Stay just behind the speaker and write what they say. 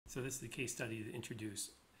So this is the case study to introduce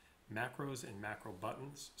macros and macro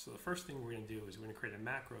buttons. So the first thing we're going to do is we're going to create a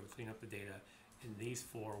macro to clean up the data in these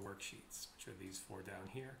four worksheets, which are these four down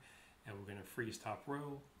here. And we're going to freeze top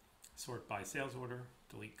row, sort by sales order,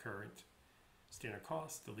 delete current standard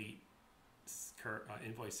cost, delete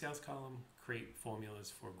invoice sales column, create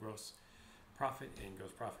formulas for gross profit and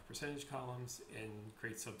gross profit percentage columns, and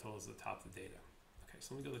create subtotals at the top of the data. Okay,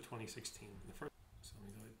 so let me go to 2016. So let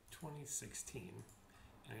me go to 2016.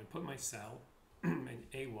 I'm going to put my cell in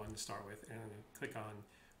A1 to start with, and I'm going to click on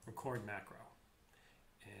record macro.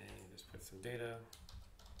 And just put some data,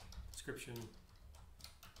 description, and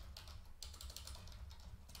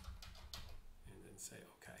then say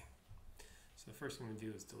OK. So the first thing I'm going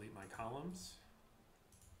to do is delete my columns.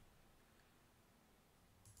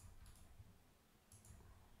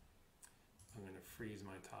 I'm going to freeze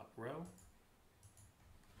my top row.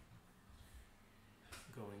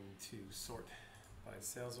 I'm going to sort by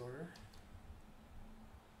sales order.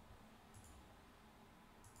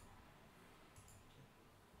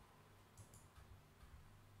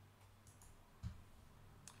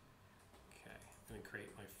 Okay, I'm going to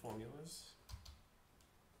create my formulas.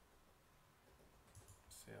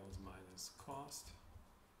 Sales minus cost,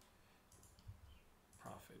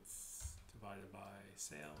 profits divided by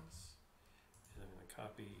sales, and I'm going to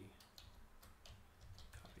copy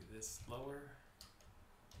this lower.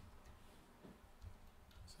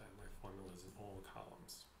 So I have my formulas in all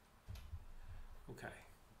columns. Okay.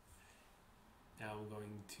 Now I'm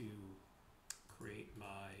going to create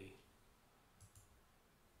my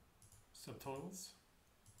subtotals,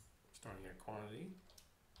 starting at quantity.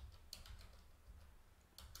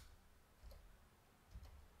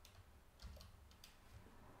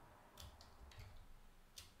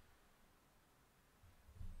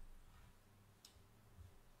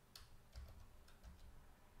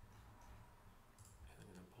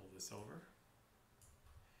 Over.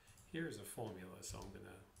 Here's a formula, so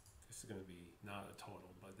this is going to be not a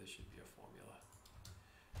total, but this should be a formula.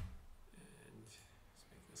 And let's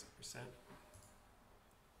make this a percent.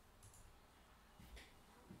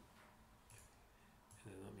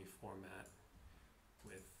 And then let me format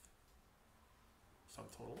with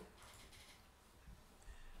subtotal.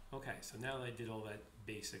 Okay, so now that I did all that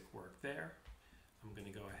basic work there, I'm going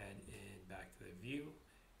to go ahead and back to the view,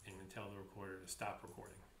 and I'm going to tell the recorder to stop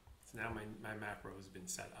recording. So now my macro has been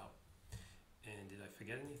set up. And did I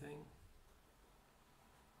forget anything?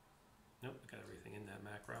 Nope, I got everything in that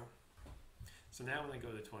macro. So now when I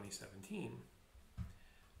go to 2017,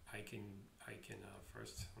 I can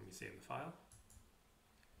first, let me save the file.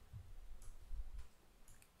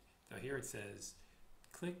 Now here it says,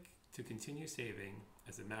 click to continue saving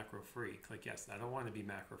as a macro free. Click yes. I don't want to be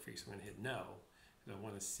macro free, so I'm going to hit no, because I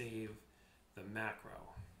want to save the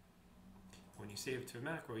macro. When you save it to a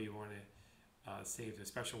macro, you want to save the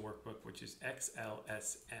special workbook, which is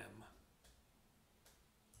XLSM.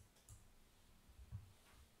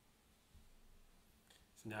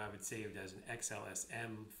 So now I have it saved as an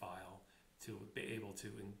XLSM file to be able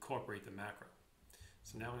to incorporate the macro.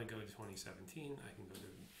 So now when I go to 2017, I can go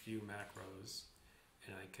to View Macros,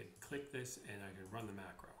 and I could click this, and I can run the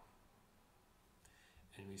macro.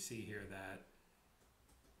 And we see here that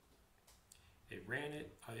it ran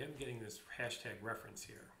it. I am getting this hashtag reference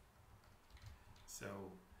here. So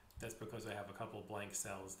that's because I have a couple blank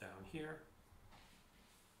cells down here.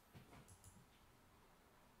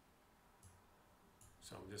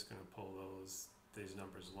 So I'm just going to pull these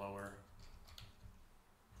numbers lower.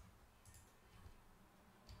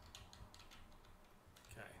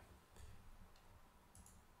 Okay.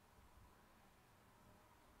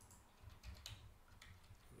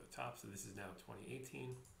 The top, so this is now 2018.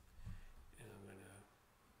 And I'm going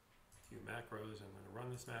to view macros. I'm going to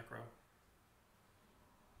run this macro.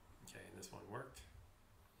 Okay, and this one worked.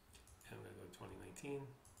 And I'm going to go to 2019,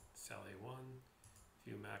 cell A1,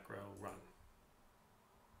 view macro, run.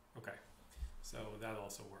 Okay, so that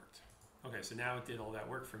also worked. Okay, so now it did all that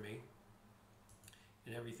work for me.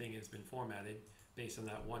 And everything has been formatted based on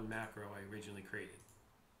that one macro I originally created.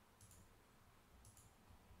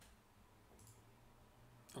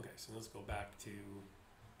 Okay, so let's go back to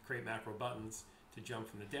create macro buttons to jump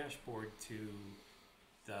from the dashboard to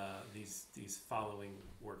these following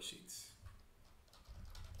worksheets.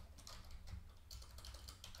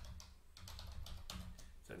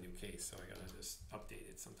 It's a new case, so I gotta just update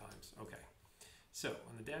it sometimes. Okay, so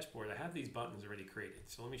on the dashboard, I have these buttons already created.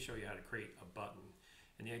 So let me show you how to create a button.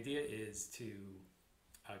 And the idea is to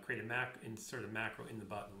insert a macro in the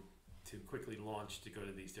button to quickly launch to go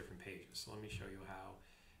to these different pages. So let me show you how.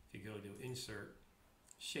 If you go to Insert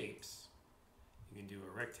Shapes, you can do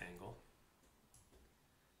a rectangle.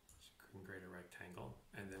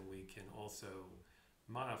 can also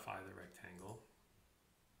modify the rectangle.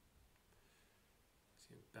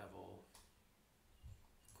 See a bevel,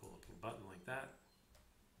 cool looking button like that.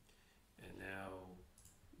 And now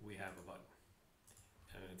we have a button.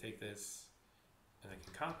 And I'm going to take this and I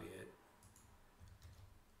can copy it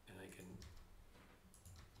and I can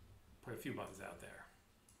put a few buttons out there.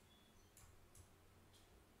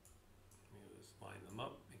 Just line them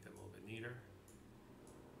up, make them a little bit neater.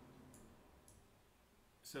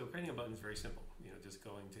 So creating a button is very simple. Just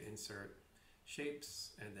going to insert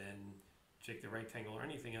shapes and then take the rectangle or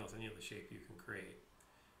anything else, any other shape you can create.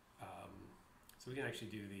 So we can actually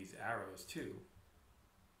do these arrows too.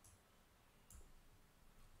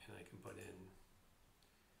 And I can put a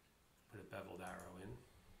beveled arrow in.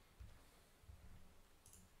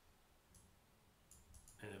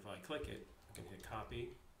 And if I click it, I can hit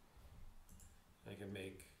copy. I can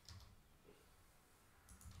make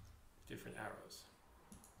different arrows.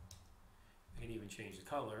 I can even change the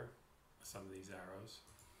color of some of these arrows.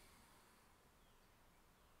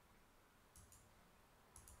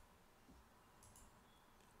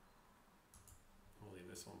 We'll leave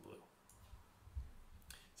this one blue.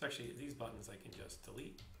 So actually, these buttons I can just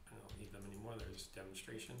delete. I don't need them anymore. They're just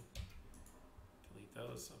demonstration. Delete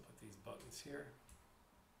those. I'll put these buttons here.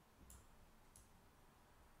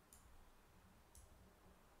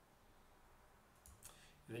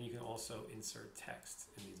 And then you can also insert text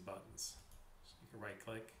in these buttons. So you can right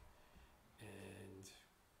click and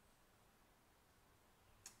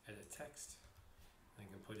edit text. I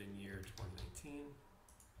can put in year 2019,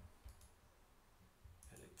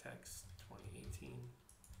 edit text 2018,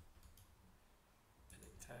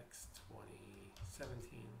 edit text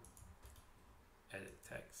 2017, edit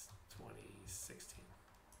text 2016.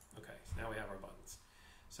 Okay, so now we have our buttons.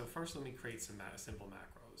 So first let me create some simple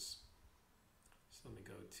macros. So let me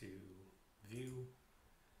go to View,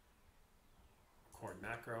 Record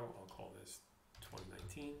Macro. I'll call this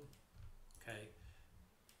 2019. Okay.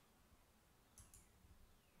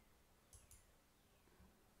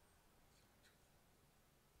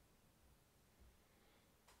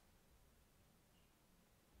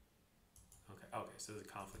 Okay, so there's a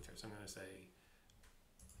conflict here. So I'm going to say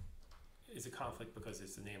it's a conflict because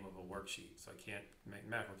it's the name of a worksheet. So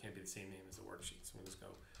macro can't be the same name as a worksheet. So I'm going to just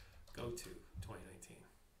go to 2019.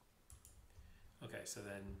 Okay, so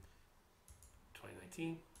then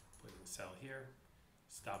 2019, put in the cell here,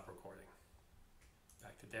 stop recording.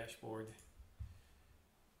 Back to dashboard,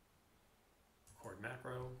 record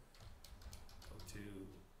macro, go to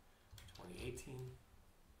 2018,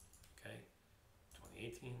 okay,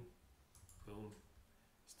 2018, boom,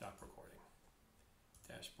 stop recording.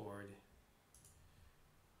 Dashboard,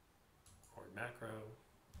 record macro,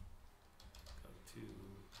 go to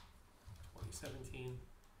 2017,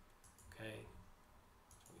 okay,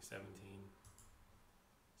 2017,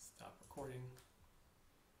 stop recording,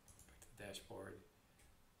 back to the dashboard,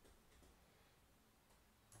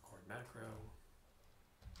 record macro,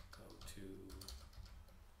 go to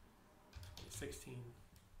 2016, and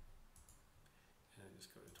then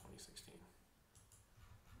just go to 2016.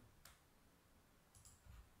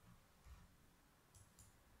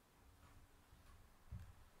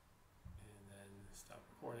 And then stop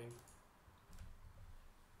recording.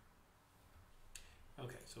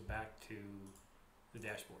 Okay, so back to the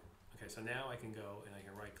dashboard. Okay, so now I can go and I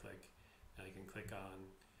can right click and I can click on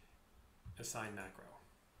Assign Macro.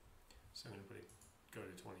 So I'm going to go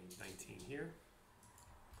to 2019 here,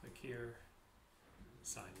 click here,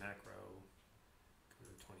 Assign Macro, go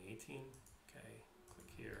to 2018, okay, click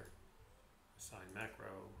here, Assign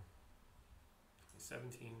Macro,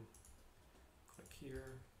 2017, click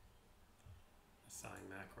here, Assign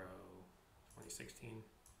Macro, 2016,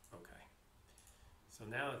 okay. So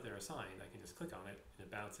now that they're assigned, I can just click on it and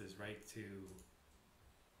it bounces right to,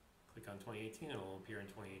 click on 2018 and it will appear in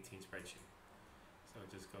 2018 spreadsheet. So it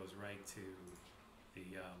just goes right to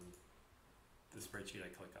the spreadsheet I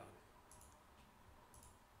click on.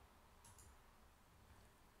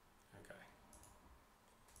 Okay.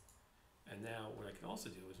 And now what I can also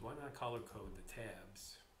do is why not color code the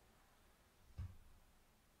tabs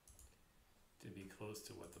to be close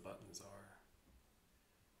to what the buttons are.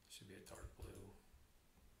 It should be a dark blue.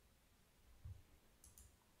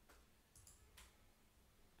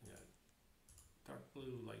 Dark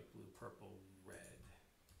blue, light blue, purple, red.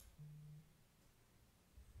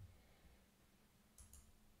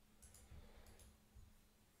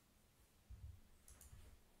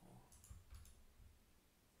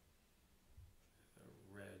 The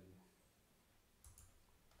red.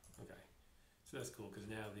 Okay, so that's cool because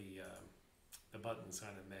now the buttons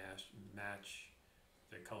kind of match.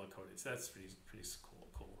 They're color coded. So that's pretty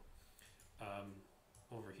cool.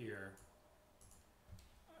 over here,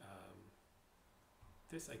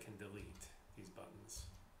 this I can delete, these buttons.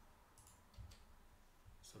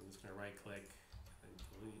 So I'm just going to right click and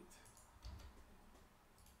delete.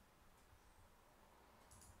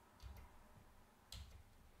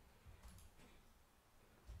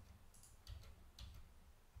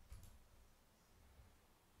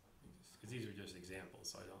 Because these are just examples,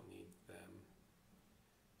 so I don't need them.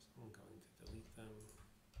 So I'm going to delete them.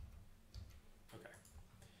 Okay.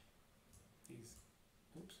 These,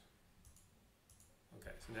 oops.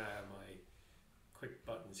 Okay, so now I have my quick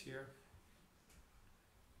buttons here.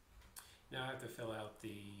 Now I have to fill out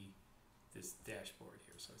this dashboard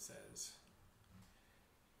here. So it says,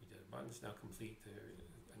 we did buttons, now complete the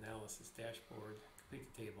analysis dashboard, complete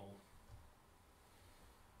the table,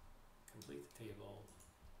 complete the table,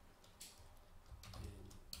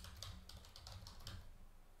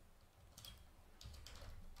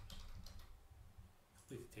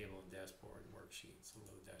 complete the table and dashboard worksheet. So we'll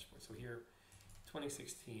go to the dashboard. So here,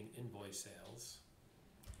 2016 invoice sales,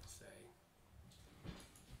 say.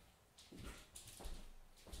 We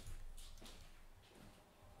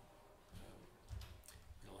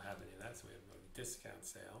don't have any of that, so we have to go to discount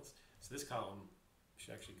sales. So this column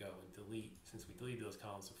should actually go and delete. Since we deleted those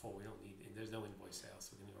columns before, we don't need, there's no invoice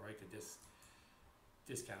sales, so we're going to go right to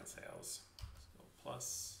discount sales. So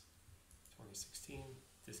plus 2016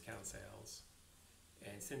 discount sales.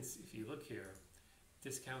 And since, if you look here,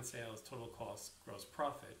 discount sales, total cost, gross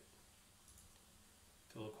profit,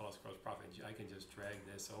 I can just drag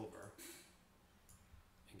this over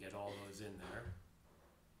and get all those in there.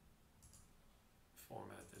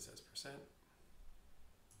 Format this as percent.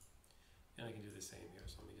 And I can do the same here.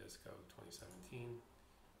 So let me just go 2017,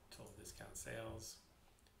 total discount sales,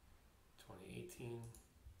 2018,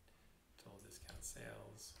 total discount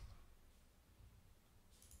sales,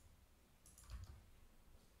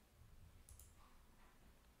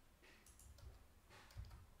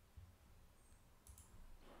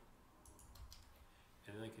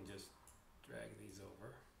 and then I can just drag these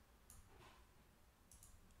over.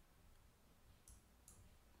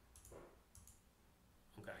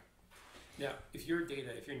 Okay. Now, if your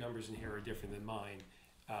numbers in here are different than mine,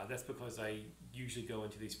 that's because I usually go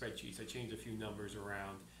into these spreadsheets. I change a few numbers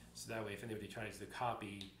around, so that way if anybody tries to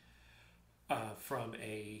copy from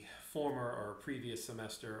a former or previous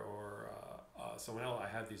semester or someone else, I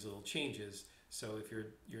have these little changes. So if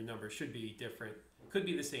your number should be different, could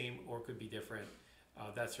be the same or could be different,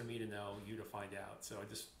 that's for me to know, you to find out. So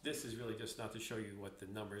this is really just not to show you what the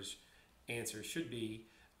numbers answers should be,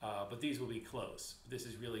 but these will be close. This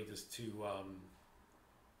is really just to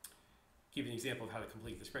give you an example of how to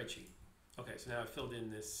complete the spreadsheet. Okay, so now I've filled in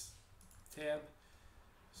this tab.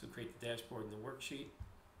 So create the dashboard and the worksheet,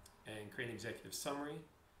 and create an executive summary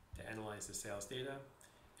to analyze the sales data.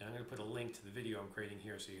 And I'm going to put a link to the video I'm creating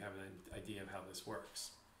here so you have an idea of how this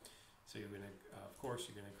works. So you're going to, of course,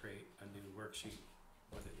 you're going to create a new worksheet,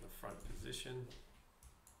 put it in the front position.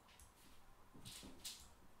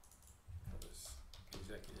 This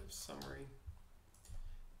executive summary,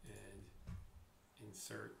 and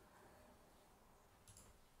insert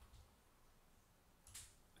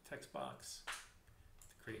a text box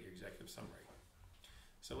to create your executive summary.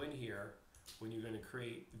 So in here, when you're going to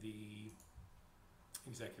create the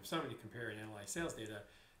executive summary to compare and analyze sales data,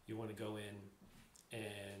 you want to go in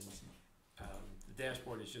and the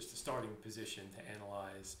dashboard is just a starting position to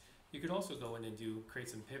analyze. You could also go in and create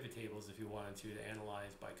some pivot tables if you wanted to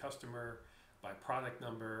analyze by customer, by product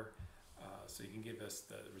number. So you can give us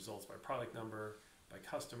the results by product number, by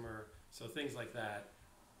customer. So things like that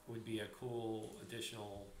would be a cool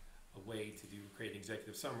additional way to create an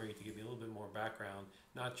executive summary to give you a little bit more background,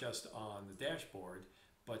 not just on the dashboard,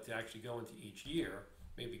 but to actually go into each year,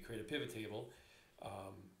 maybe create a pivot table.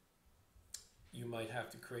 You might have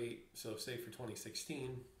to create, so say for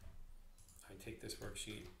 2016, I take this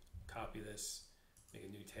worksheet, copy this, make a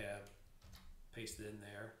new tab, paste it in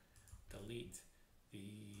there, delete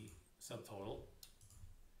the subtotal,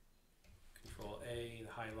 Control A,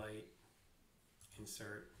 the highlight,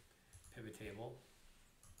 insert pivot table.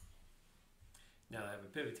 Now that I have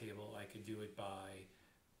a pivot table, I could do it by,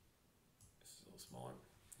 this is a little smaller,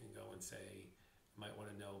 you can go and say, you might want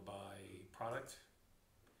to know by product,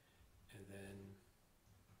 and then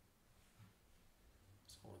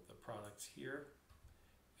so I want the products here,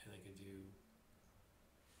 and I can do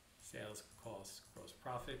sales, costs, gross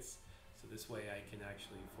profits. So this way I can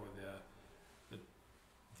actually, for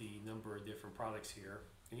the number of different products here,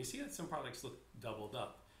 and you see that some products look doubled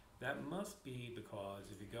up. That must be because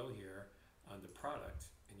if you go here on the product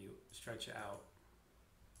and you stretch out,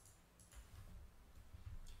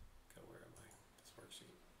 go, where am I?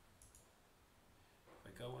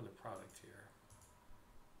 product here.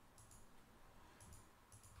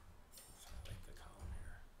 Let's highlight the column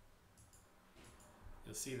here.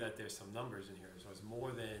 You'll see that there's some numbers in here, so it's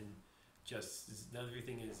more than just, not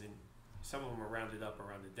everything is in, some of them are rounded up or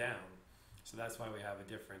rounded down. So that's why we have a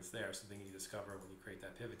difference there, something you discover when you create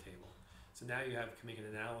that pivot table. So now you can make an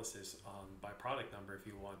analysis on by product number if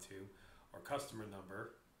you want to, or customer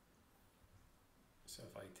number. So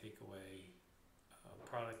if I take away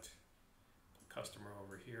product, customer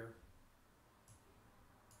over here,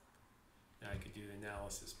 now I could do the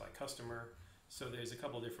analysis by customer. So there's a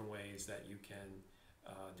couple different ways that you can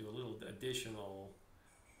do a little additional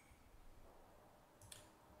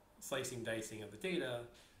slicing, dicing of the data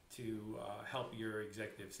to help your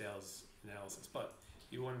executive sales analysis. But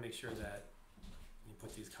you want to make sure that you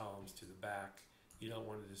put these columns to the back. You don't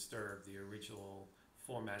want to disturb the original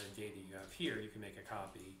formatted data you have here. You can make a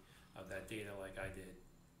copy of that data like I did,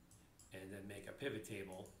 and then make a pivot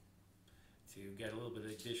table to get a little bit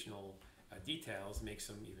of additional details, make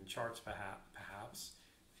some even charts perhaps,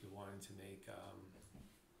 if you wanted to make a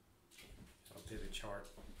pivot chart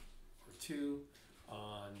or two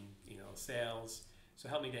on sales. So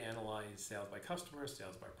help me to analyze sales by customer,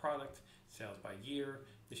 sales by product, sales by year.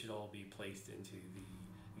 This should all be placed into the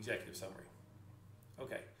executive summary.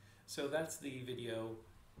 Okay, so that's the video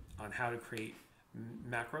on how to create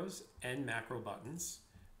macros and macro buttons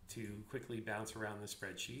to quickly bounce around the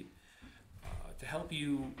spreadsheet. To help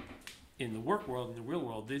you in the work world, in the real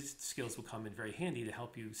world, these skills will come in very handy to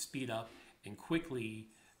help you speed up and quickly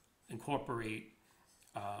incorporate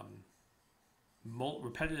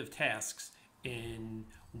repetitive tasks in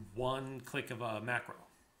one click of a macro.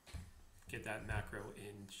 Get that macro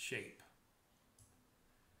in shape.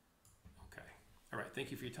 Okay. All right.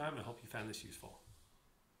 Thank you for your time. I hope you found this useful.